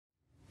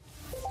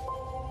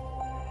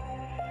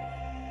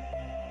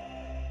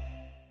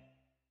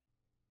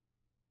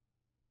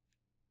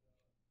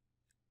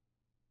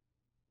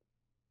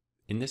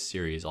In this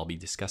series, I'll be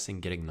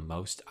discussing getting the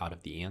most out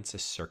of the Ansys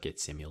circuit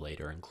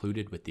simulator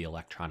included with the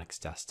electronics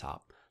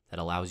desktop that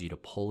allows you to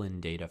pull in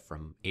data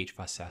from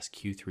Hvss,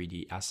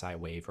 Q3D, SI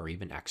Wave, or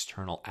even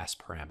external S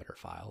parameter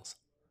files.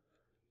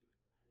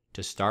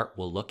 To start,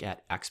 we'll look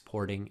at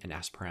exporting an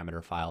S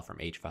parameter file from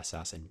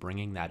Hvss and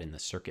bringing that in the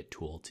circuit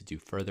tool to do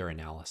further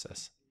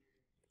analysis.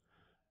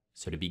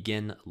 So to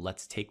begin,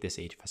 let's take this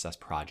Hvss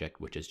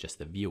project, which is just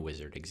the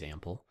ViaWizard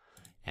example,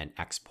 and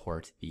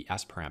export the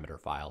S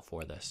parameter file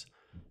for this.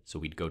 So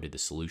we'd go to the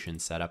solution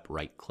setup,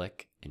 right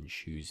click, and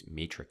choose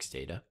matrix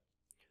data.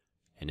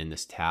 And in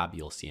this tab,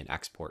 you'll see an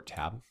export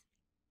tab.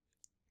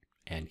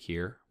 And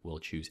here we'll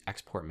choose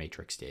export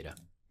matrix data.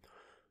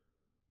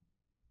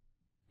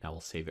 Now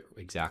we'll save it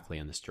exactly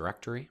in this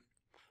directory.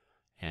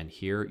 And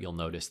here you'll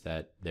notice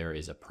that there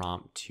is a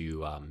prompt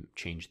to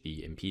change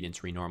the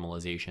impedance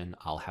renormalization.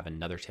 I'll have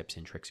another tips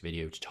and tricks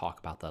video to talk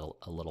about that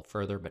a little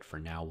further, but for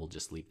now we'll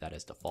just leave that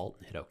as default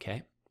and hit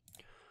OK.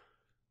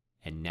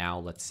 And now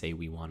let's say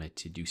we wanted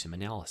to do some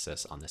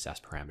analysis on this S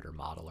parameter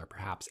model, or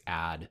perhaps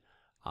add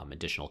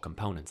additional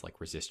components like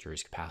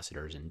resistors,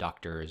 capacitors,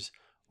 inductors,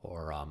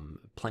 or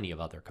plenty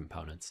of other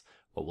components.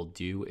 What we'll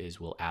do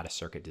is we'll add a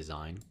circuit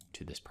design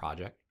to this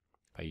project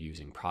by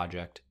using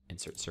Project,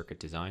 Insert Circuit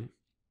Design.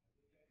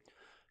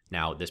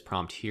 Now this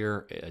prompt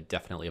here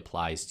definitely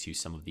applies to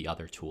some of the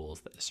other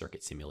tools that the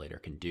circuit simulator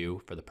can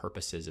do. For the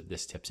purposes of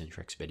this tips and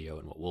tricks video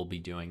and what we'll be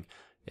doing,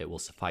 it will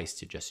suffice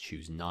to just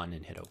choose none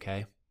and hit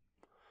OK.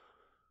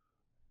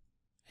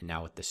 And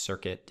now with the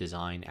circuit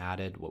design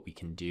added, what we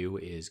can do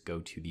is go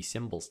to the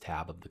symbols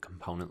tab of the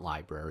component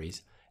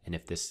libraries. And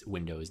if this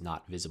window is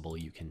not visible,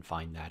 you can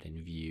find that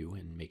in view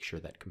and make sure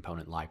that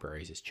component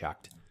libraries is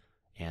checked.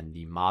 And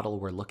the model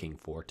we're looking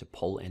for to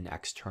pull in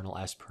external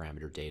S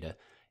parameter data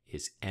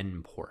is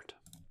N port.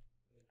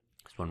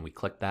 So when we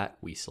click that,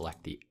 we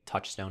select the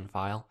touchstone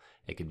file.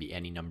 It could be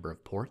any number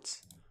of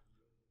ports.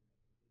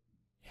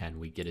 And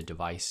we get a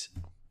device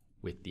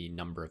with the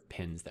number of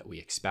pins that we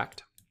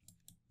expect.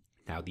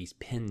 Now these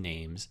pin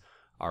names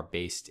are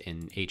based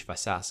in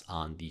Hvss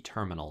on the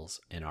terminals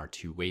in our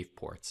two wave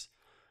ports.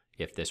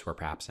 If this were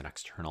perhaps an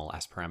external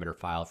S parameter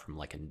file from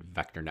like a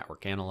vector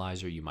network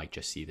analyzer, you might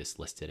just see this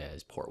listed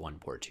as port 1,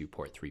 port 2,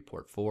 port 3,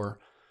 port 4.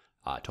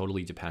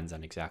 Totally depends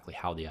on exactly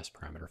how the S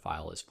parameter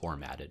file is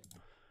formatted.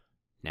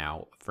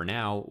 Now, for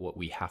now, what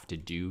we have to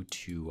do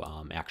to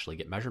actually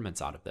get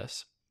measurements out of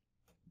this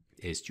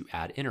is to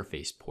add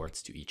interface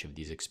ports to each of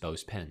these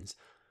exposed pins.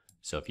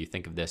 So if you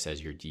think of this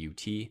as your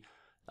DUT,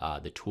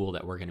 the tool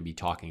that we're going to be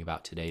talking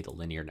about today, the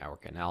linear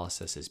network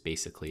analysis, is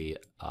basically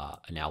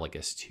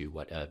analogous to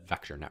what a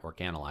vector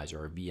network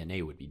analyzer or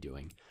VNA would be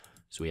doing.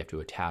 So we have to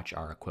attach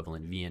our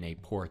equivalent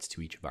VNA ports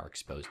to each of our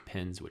exposed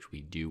pins, which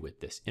we do with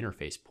this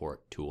interface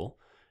port tool,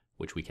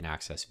 which we can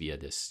access via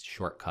this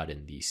shortcut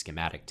in the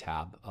schematic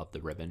tab of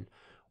the ribbon,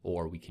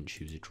 or we can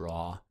choose a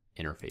draw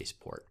interface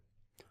port.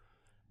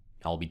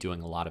 Now, I'll be doing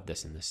a lot of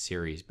this in this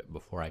series, but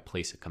before I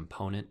place a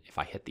component, if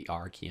I hit the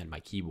R key on my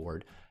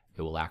keyboard,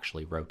 it will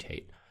actually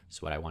rotate.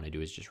 So what I want to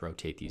do is just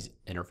rotate these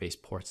interface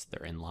ports.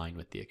 They're in line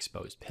with the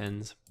exposed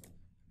pins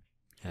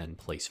and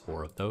place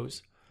 4 of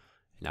those.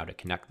 And now to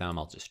connect them,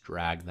 I'll just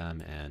drag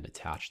them and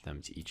attach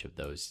them to each of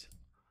those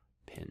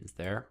pins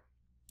there.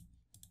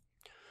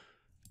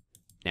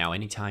 Now,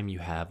 anytime you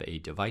have a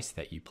device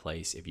that you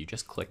place, if you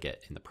just click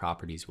it in the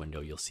properties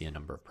window, you'll see a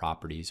number of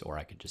properties, or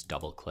I could just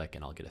double click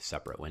and I'll get a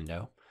separate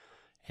window.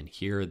 And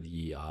here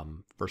the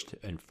first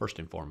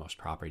and foremost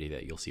property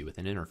that you'll see with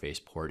an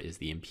interface port is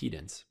the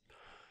impedance.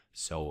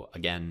 So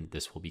again,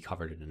 this will be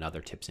covered in another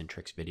tips and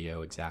tricks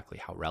video, exactly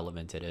how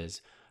relevant it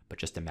is. But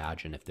just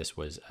imagine if this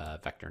was a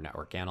vector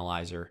network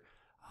analyzer,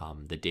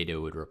 the data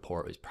it would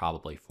report was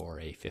probably for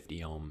a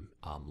 50 ohm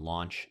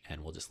launch,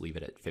 and we'll just leave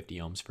it at 50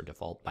 ohms for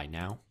default by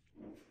now.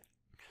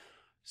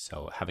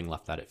 So having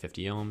left that at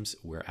 50 ohms,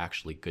 we're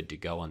actually good to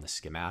go on the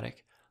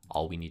schematic.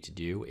 All we need to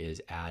do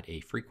is add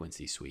a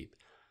frequency sweep.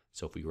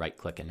 So if we right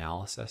click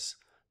analysis,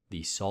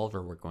 the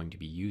solver we're going to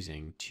be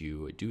using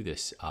to do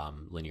this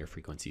linear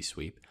frequency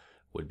sweep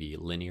would be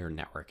linear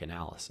network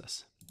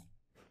analysis.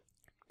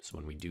 So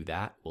when we do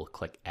that, we'll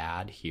click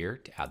add here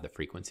to add the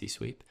frequency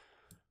sweep.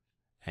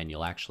 And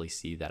you'll actually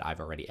see that I've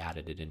already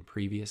added it in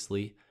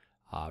previously.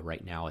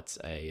 Right now it's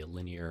a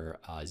linear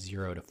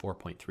 0 to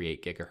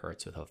 4.38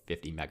 gigahertz with a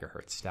 50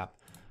 megahertz step.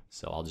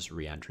 So I'll just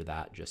re-enter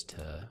that just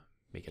to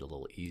make it a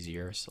little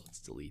easier. So let's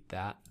delete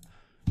that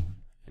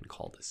and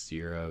call this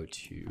 0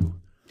 to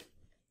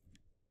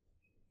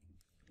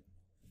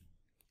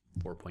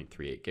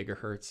 4.38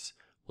 gigahertz.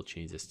 We'll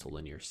change this to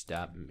linear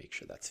step and make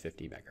sure that's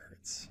 50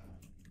 megahertz.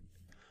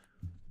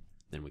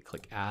 Then we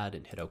click add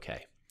and hit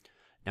OK.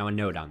 Now a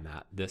note on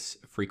that, this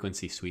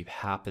frequency sweep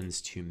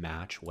happens to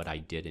match what I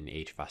did in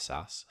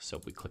Hvss. So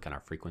if we click on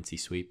our frequency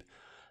sweep,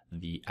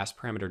 the S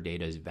parameter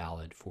data is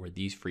valid for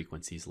these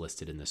frequencies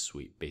listed in this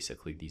sweep,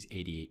 basically these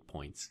 88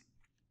 points.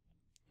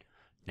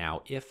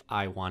 Now, if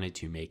I wanted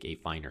to make a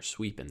finer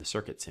sweep in the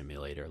circuit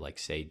simulator, like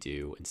say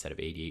do, instead of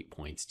 88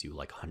 points, do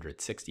like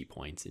 160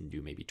 points and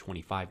do maybe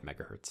 25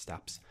 megahertz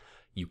steps,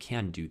 you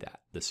can do that.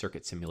 The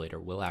circuit simulator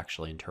will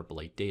actually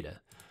interpolate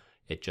data.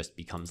 It just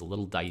becomes a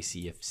little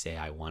dicey if, say,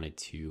 I wanted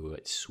to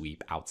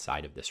sweep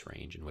outside of this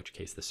range, in which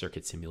case the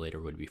circuit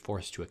simulator would be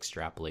forced to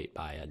extrapolate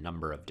by a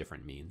number of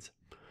different means.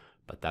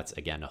 But that's,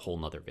 again, a whole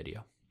nother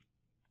video.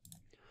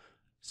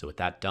 So with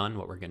that done,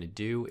 what we're going to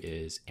do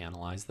is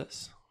analyze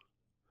this.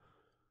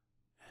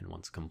 And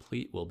once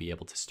complete, we'll be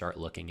able to start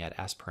looking at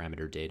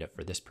S-parameter data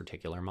for this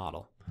particular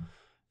model.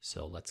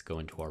 So let's go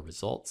into our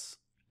results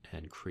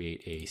and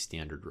create a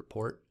standard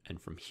report. And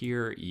from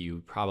here,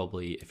 you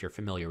probably, if you're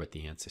familiar with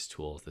the ANSYS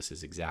tools, this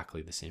is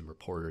exactly the same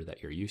reporter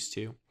that you're used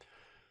to.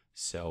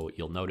 So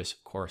you'll notice,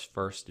 of course,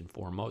 first and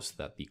foremost,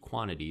 that the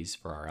quantities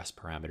for our S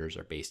parameters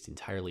are based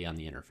entirely on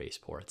the interface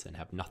ports and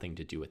have nothing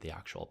to do with the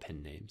actual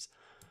pin names.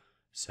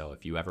 So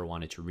if you ever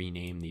wanted to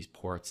rename these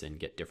ports and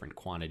get different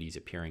quantities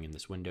appearing in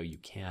this window, you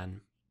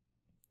can.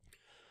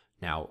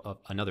 Now,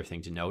 another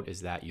thing to note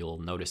is that you'll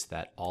notice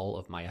that all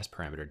of my S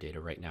parameter data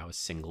right now is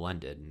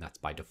single-ended, and that's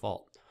by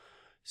default.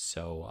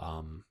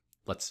 So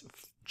let's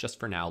just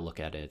for now look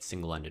at a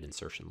single-ended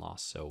insertion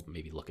loss. So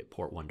maybe look at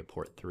port 1 to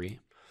port 3.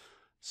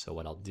 So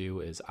what I'll do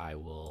is I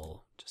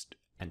will just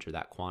enter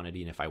that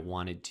quantity, and if I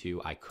wanted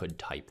to, I could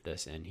type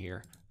this in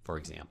here. For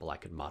example, I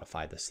could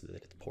modify this so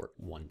that it's port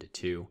 1 to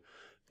 2,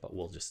 but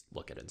we'll just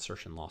look at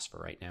insertion loss for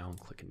right now and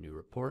click a new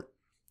report.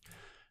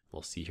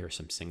 We'll see here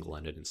some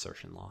single-ended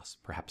insertion loss.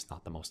 Perhaps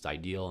not the most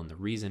ideal, and the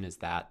reason is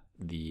that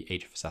the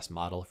HFSS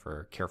model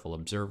for careful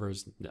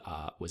observers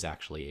was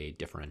actually a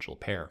differential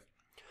pair.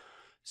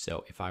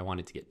 So if I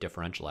wanted to get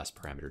differential S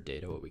parameter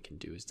data, what we can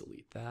do is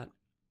delete that.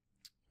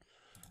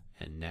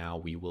 And now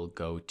we will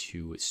go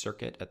to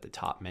Circuit at the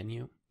top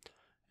menu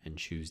and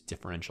choose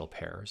Differential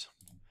Pairs.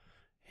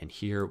 And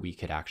here we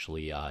could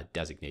actually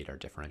designate our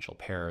differential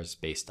pairs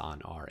based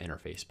on our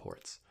interface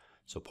ports.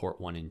 So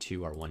port 1 and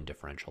 2 are one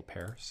differential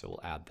pair, so we'll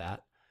add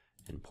that.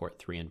 And port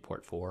 3 and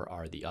port 4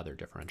 are the other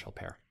differential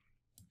pair.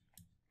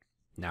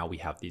 Now we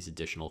have these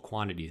additional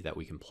quantities that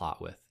we can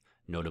plot with,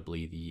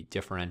 notably the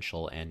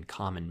differential and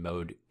common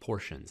mode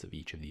portions of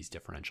each of these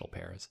differential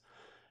pairs.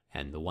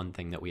 And the one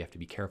thing that we have to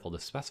be careful to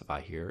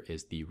specify here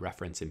is the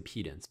reference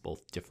impedance,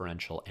 both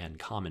differential and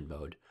common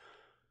mode.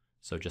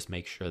 So just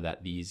make sure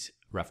that these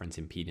reference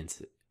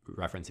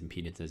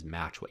impedances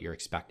match what you're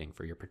expecting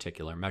for your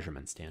particular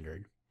measurement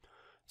standard.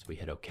 So we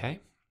hit OK.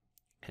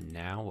 And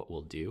now what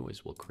we'll do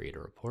is we'll create a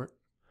report.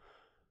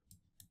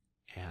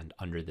 And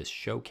under this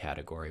show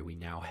category, we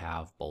now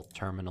have both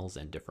terminals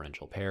and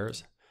differential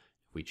pairs.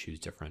 If we choose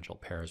differential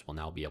pairs, we'll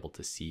now be able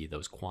to see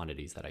those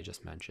quantities that I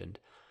just mentioned.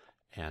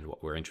 And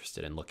what we're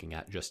interested in looking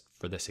at just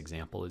for this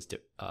example is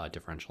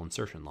differential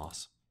insertion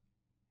loss.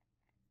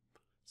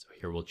 So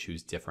here we'll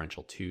choose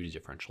differential 2 to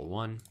differential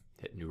 1,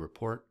 hit new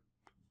report.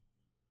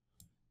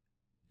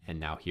 And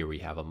now here we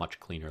have a much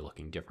cleaner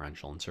looking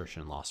differential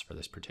insertion loss for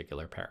this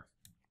particular pair.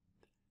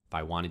 If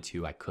I wanted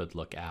to, I could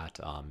look at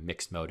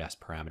mixed mode S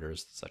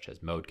parameters such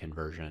as mode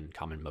conversion,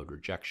 common mode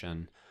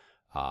rejection,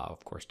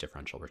 of course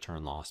differential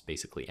return loss,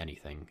 basically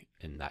anything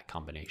in that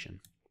combination.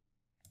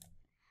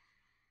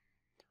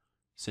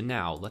 So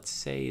now let's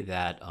say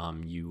that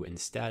you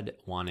instead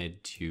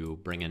wanted to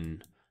bring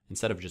in,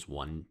 instead of just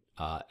one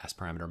S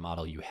parameter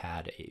model, you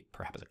had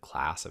perhaps a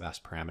class of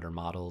S parameter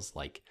models.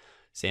 Like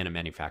say in a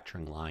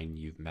manufacturing line,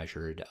 you've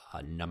measured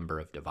a number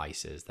of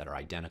devices that are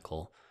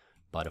identical,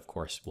 but of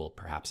course will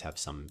perhaps have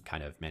some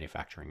kind of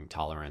manufacturing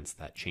tolerance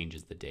that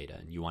changes the data.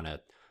 And you want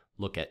to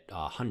look at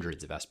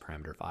hundreds of S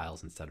parameter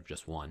files instead of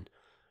just one.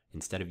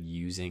 Instead of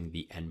using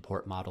the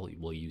N-port model,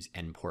 we'll use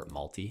N-port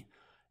multi.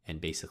 And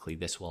basically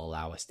this will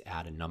allow us to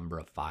add a number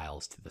of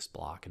files to this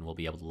block, and we'll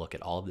be able to look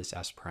at all of this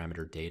S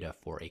parameter data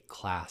for a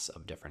class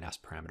of different S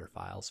parameter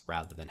files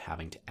rather than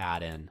having to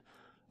add in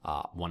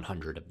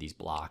 100 of these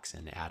blocks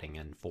and adding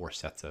in 4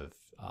 sets of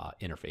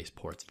interface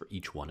ports for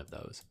each one of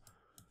those.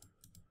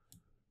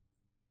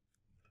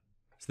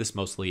 So this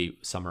mostly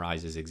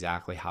summarizes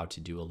exactly how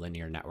to do a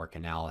linear network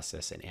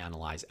analysis and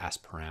analyze S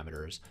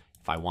parameters.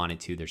 If I wanted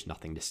to, there's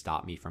nothing to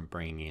stop me from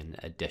bringing in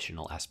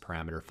additional S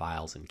parameter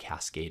files and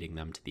cascading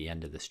them to the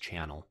end of this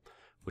channel,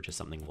 which is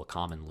something we'll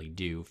commonly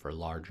do for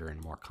larger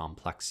and more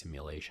complex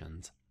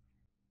simulations.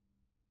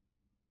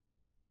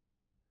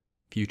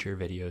 Future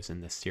videos in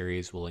this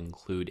series will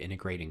include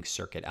integrating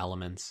circuit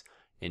elements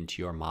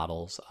into your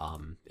models,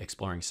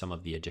 exploring some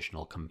of the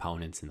additional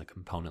components in the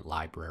component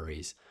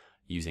libraries,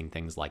 using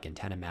things like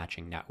antenna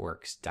matching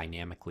networks,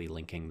 dynamically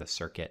linking the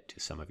circuit to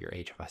some of your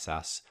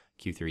HFSS,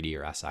 Q3D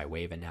or SI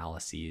wave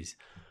analyses,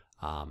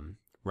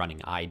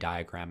 running eye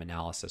diagram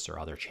analysis or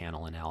other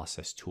channel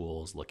analysis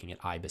tools, looking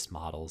at IBIS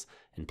models,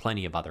 and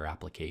plenty of other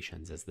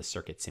applications, as the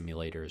circuit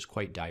simulator is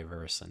quite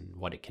diverse in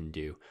what it can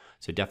do.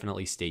 So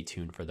definitely stay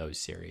tuned for those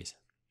series.